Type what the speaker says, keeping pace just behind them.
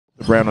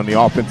Hildebrand on the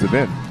offensive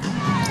end.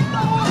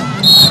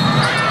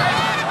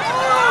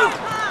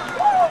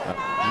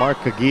 Mark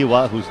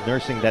Kagiwa, who's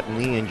nursing that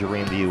knee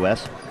injury in the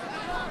U.S.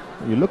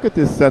 You look at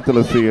this Santa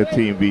Lucia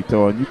team,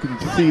 Vito, and you can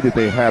see that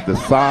they have the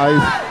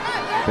size.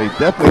 They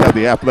definitely have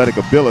the athletic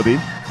ability.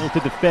 To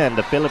defend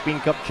the Philippine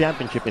Cup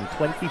Championship in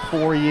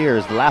 24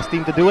 years. The last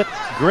team to do it,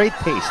 Great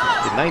Taste,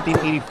 in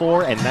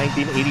 1984 and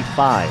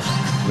 1985.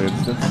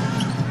 Livingston.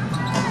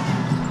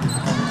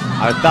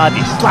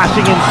 Artadi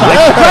slashing inside,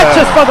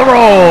 stretches for the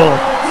roll.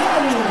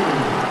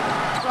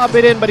 Drop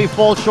it in, but he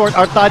falls short.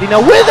 Artadi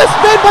now with a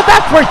spin, but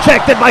that's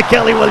rejected by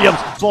Kelly Williams.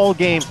 Ball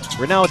game.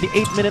 We're now at the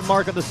 8-minute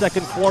mark of the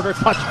second quarter.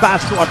 Touch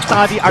pass to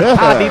Artadi.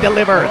 Artadi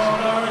delivers.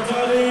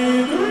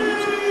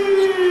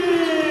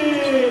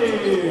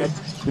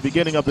 The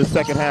beginning of the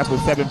second half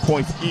was 7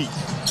 points each.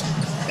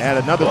 Add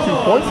another 2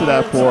 points to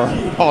that for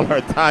Paul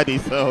Artadi,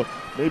 so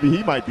maybe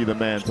he might be the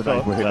man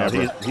tonight for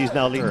him. He's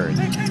now leading.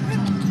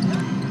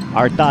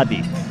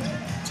 Artadi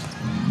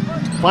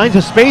finds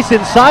a space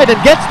inside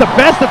and gets the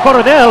best of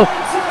Coronel.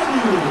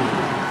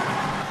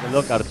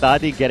 Look,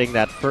 Artadi getting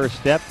that first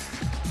step.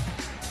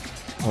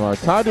 Well,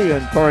 Artadi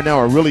and Coronel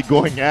are really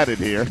going at it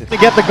here. To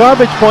get the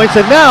garbage points,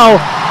 and now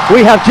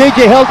we have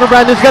J.J.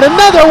 Hildebrand who's got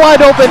another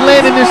wide open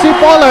lane, and you see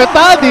Paul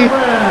Artadi.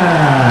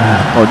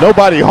 Oh,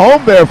 nobody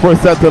home there for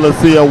Santa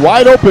Lucia.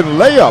 Wide open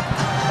layup.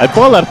 And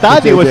Paul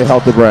Artadi was... J.J.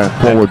 Hildebrand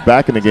forward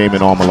back in the game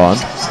in Almalon.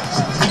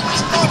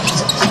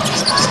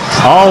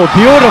 Oh,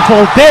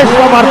 beautiful dish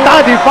from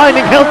Artadi,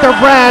 finding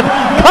Hildebrand,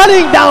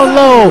 cutting down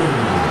low.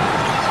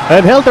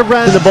 And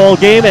Hildebrand in the ball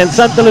game, and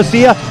Santa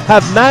Lucia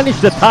have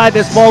managed to tie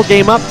this ball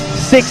game up.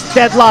 6th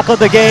deadlock of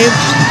the game.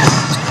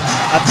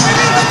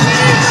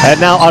 And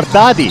now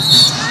Artadi.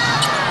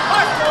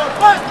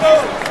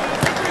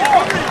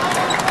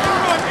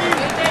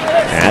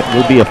 That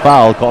will be a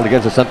foul called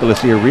against the Santa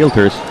Lucia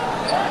Realtors.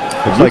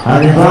 Looks like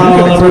you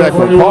can expect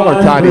when Paul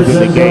Artadi's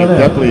in the game,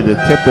 definitely the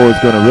tempo is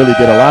going to really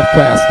get a lot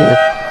faster.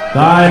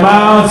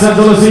 Timeout,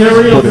 Santa Lucia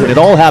Realtors. It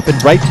all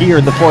happened right here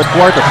in the fourth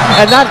quarter.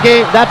 And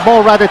that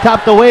ball rather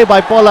tapped away by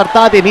Paul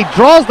Artadi, and he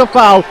draws the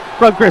foul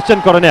from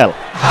Christian Coronel.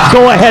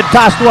 Go ahead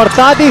pass to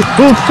Artadi,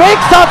 who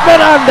fakes up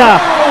Miranda.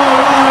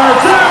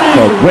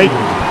 So great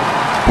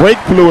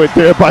break fluid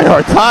there by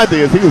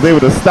Artadi as he was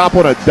able to stop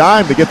on a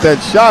dime to get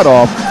that shot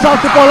off. South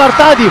to Paul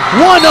Artadi,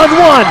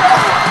 one-on-one.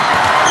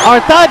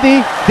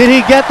 Artadi, did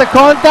he get the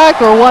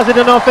contact or was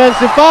it an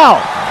offensive foul?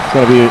 It's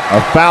going to be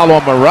a foul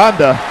on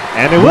Miranda.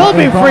 And it will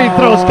be free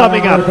throws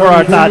coming up for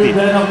Artadi.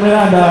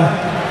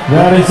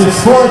 That is his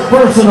fourth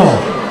personal.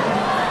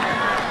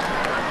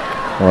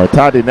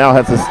 Artadi now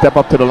has to step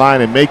up to the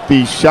line and make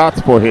these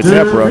shots for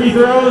Ginebra. 2 free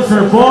throws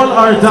for Paul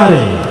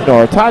Artadi.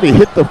 Artadi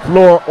hit the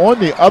floor on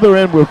the other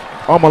end with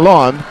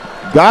Almalon,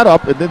 got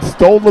up and then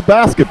stole the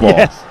basketball.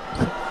 Yes.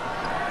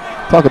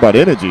 Talk about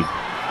energy.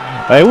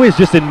 It was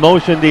just in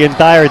motion the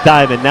entire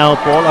time, and now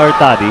Paul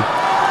Artadi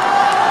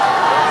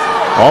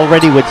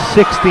already with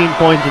 16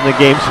 points in the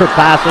game,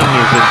 surpassing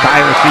his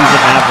entire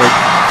season average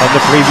from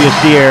the previous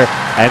year,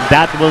 and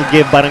that will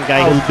give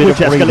Barangay a bit of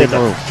breathing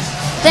room.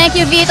 Thank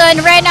you, Vito.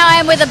 And right now,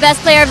 I'm with the best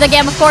player of the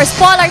game, of course,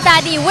 Paul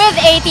Artadi with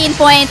 18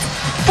 points.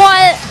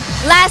 Paul,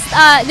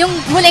 yung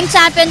huling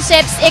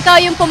championships, ikaw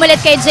yung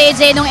pumulit kay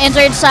JJ nung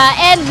injured siya,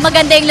 and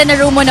maganda yung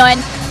lanaro mo nun.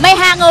 May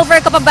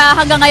hangover ka pa ba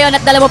hanggang ngayon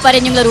at dala mo pa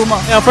rin yung laro mo?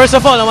 Yeah, first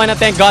of all, I wanna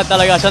thank God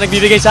talaga. Siya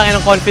nagbibigay sa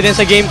akin ng confidence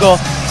sa game ko.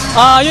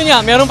 Yun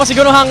nga, meron pa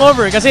siguro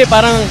hangover kasi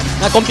parang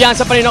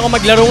nakumpiyansa pa rin ako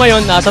maglaro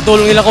ngayon. Sa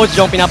tulong nila Coach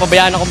Jong,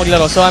 pinapabayaan ako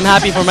maglaro. So I'm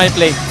happy for my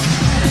play.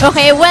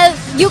 Okay, well,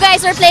 you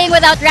guys are playing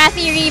without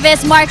Rafi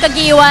Rivas, Mark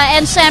Kagiwa,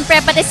 and syempre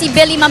pati si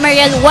Billy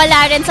Mamariel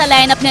wala rin sa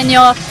lineup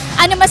ninyo.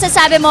 Ano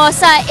masasabi mo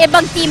sa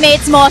ibang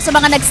teammates mo sa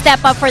mga nag-step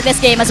up for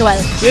this game as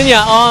well? Yun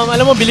nga,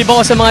 alam mo, bilib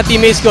ako sa mga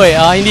teammates ko eh.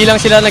 Hindi lang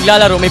sila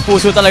naglalaro, may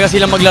puso talaga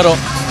silang maglaro.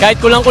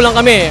 Kahit kulang-kulang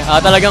kami,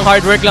 talagang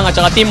hard work lang at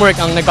saka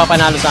teamwork ang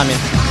nagpapanalo sa amin.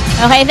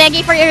 Okay, thank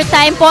you for your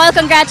time, Paul.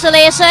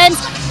 Congratulations.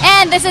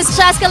 And this is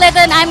Cheska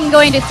Litton. I'm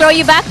going to throw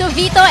you back to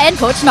Vito and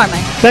Coach Norman.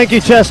 Thank you,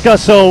 Cheska.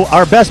 So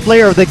our best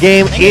player of the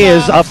game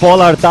is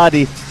Paul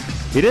Artadi.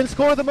 He didn't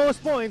score the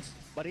most points,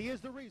 but he is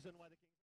the reason why.